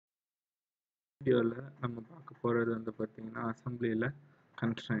வீடியோல நம்ம பார்க்க போறது வந்து பார்த்தீங்கன்னா அசெம்பிளியில்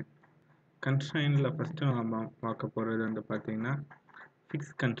கன்ஸ்ட்ரைண்ட். கன்ஸ்ட்ரைண்டில் ஃபஸ்ட்டு நம்ம பார்க்க போகிறது வந்து பார்த்தீங்கன்னா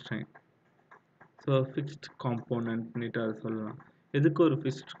ஃபிக்ஸ் கன்ஸ்ட்ரைண்ட். ஸோ ஃபிக்ஸ்ட் காம்போனன்ட்னுட்டு அதை சொல்லலாம். எதுக்கு ஒரு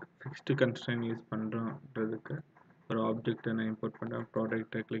ஃபிக்ஸ்டு கன்ஸ்ட்ரைண்ட் யூஸ் பண்ணுறோன்றதுக்கு ஒரு ஆப்ஜெக்டை நான் இம்போர்ட் பண்ணுறேன்.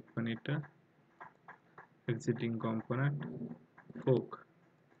 ப்ராடக்டை கிளிக் பண்ணிவிட்டு எக்ஸிட்டிங் காம்போனன்ட் ஃபோக்.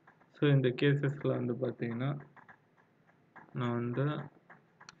 ஸோ இந்த கேசஸில் வந்து பார்த்தீங்கன்னா நான் வந்து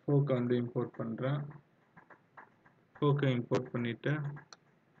ஃபோக்கை வந்து இம்போர்ட் பண்ணுறேன். ஃபோக்கை இம்போர்ட் பண்ணிவிட்டு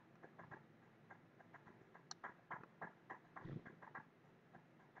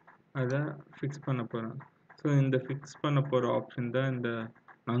அதை ஃபிக்ஸ் பண்ண போகிறேன். ஸோ இந்த ஃபிக்ஸ் பண்ண போகிற ஆப்ஷன் தான் இந்த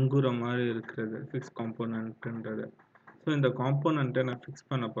நங்கூர மாதிரி இருக்கிறது, ஃபிக்ஸ் காம்போனன்ட்டுன்றது. ஸோ இந்த காம்போனண்ட்டை நான் ஃபிக்ஸ்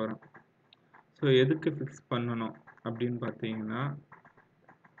பண்ண போகிறேன். ஸோ எதுக்கு ஃபிக்ஸ் பண்ணணும் அப்படின்னு பார்த்தீங்கன்னா,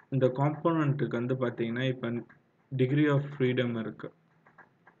 இந்த காம்போனண்ட்டுக்கு வந்து பார்த்தீங்கன்னா இப்போ டிகிரி ஆஃப் ஃப்ரீடம் இருக்குது.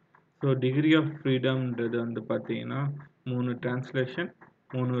 ஸோ டிகிரி ஆஃப் ஃப்ரீடம்ன்றது வந்து பார்த்தீங்கன்னா 3 டிரான்ஸ்லேஷன்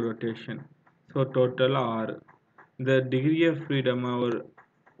 3 ரொட்டேஷன், ஸோ டோட்டலாக 6. இந்த டிகிரி ஆஃப் ஃப்ரீடமை ஒரு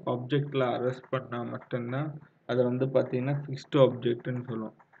ஆப்ஜெக்டில் அரெஸ்ட் பண்ணால் மட்டும்தான் அதை வந்து பார்த்தீங்கன்னா ஃபிக்ஸ்டு ஆப்ஜெக்ட்னு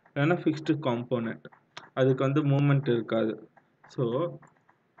சொல்லுவோம், இல்லைன்னா ஃபிக்ஸ்டு காம்போனண்ட். அதுக்கு வந்து மூமெண்ட் இருக்காது. ஸோ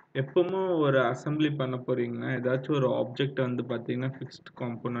எப்பவுமே ஒரு அசம்பிளி பண்ண போகிறீங்கன்னா ஏதாச்சும் ஒரு ஆப்ஜெக்ட் வந்து பார்த்தீங்கன்னா ஃபிக்ஸ்டு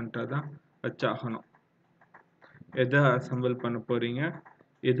காம்போனண்ட்டாக தான் வச்சாகணும். எதை அசம்பிள் பண்ண போகிறீங்க,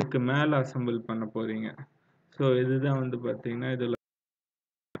 எதுக்கு மேலே அசம்பிள் பண்ண போகிறீங்க. ஸோ இதுதான் வந்து பார்த்தீங்கன்னா இதில்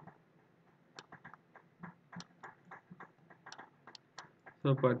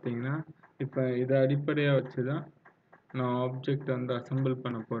ஸோ பார்த்தீங்கன்னா இப்போ இதை அடிப்படையாக வச்சு தான் நான் ஆப்ஜெக்ட் வந்து அசம்பிள்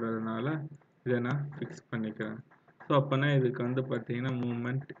பண்ண போகிறதுனால இதை நான் ஃபிக்ஸ் பண்ணிக்கிறேன். ஸோ அப்போனா இதுக்கு வந்து பார்த்தீங்கன்னா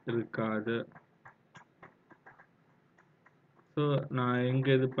மூமெண்ட் இருக்காது. ஸோ நான்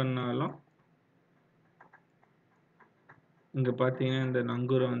எங்கே இது பண்ணாலும் இங்கே பார்த்தீங்கன்னா இந்த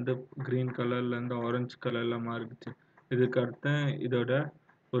நங்கூரம் வந்து க்ரீன் கலர்லேருந்து ஆரஞ்சு கலரில் மாறிடுச்சு. இதுக்கு அர்த்தம் இதோட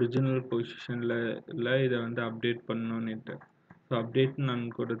ஒரிஜினல் பொசிஷனில் இல்லை, இதை வந்து அப்டேட் பண்ணணுன்னுட்டு. ஸோ அப்டேட் நான்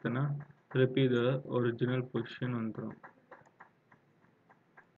கொடுத்தேன்னா திருப்பி இது ஒரிஜினல் பொசிஷன் வந்துடும்.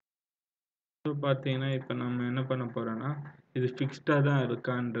 ஸோ பார்த்தீங்கன்னா இப்போ நம்ம என்ன பண்ண போகிறோன்னா இது ஃபிக்ஸ்டாக தான்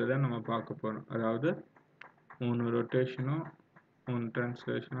இருக்கான்றதை நம்ம பார்க்க போகிறோம். அதாவது 3 ரொட்டேஷனும் 3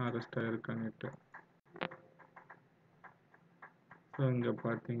 டிரான்ஸ்லேஷனும் அரெஸ்டாக இருக்கான்னுட்டு. ஸோ இங்கே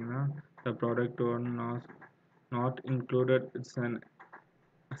பார்த்தீங்கன்னா the product one not included, it's an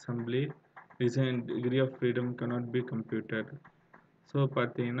assembly design, degree of freedom cannot be computed. So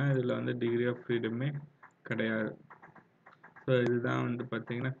பார்த்தீங்கன்னா இதில் வந்து டிகிரி ஆஃப் ஃப்ரீடமே கிடையாது. ஸோ இதுதான் வந்து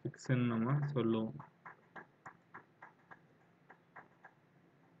பார்த்தீங்கன்னா ஃபிக்ஸ்ன்னு நம்ம சொல்லுவோம்.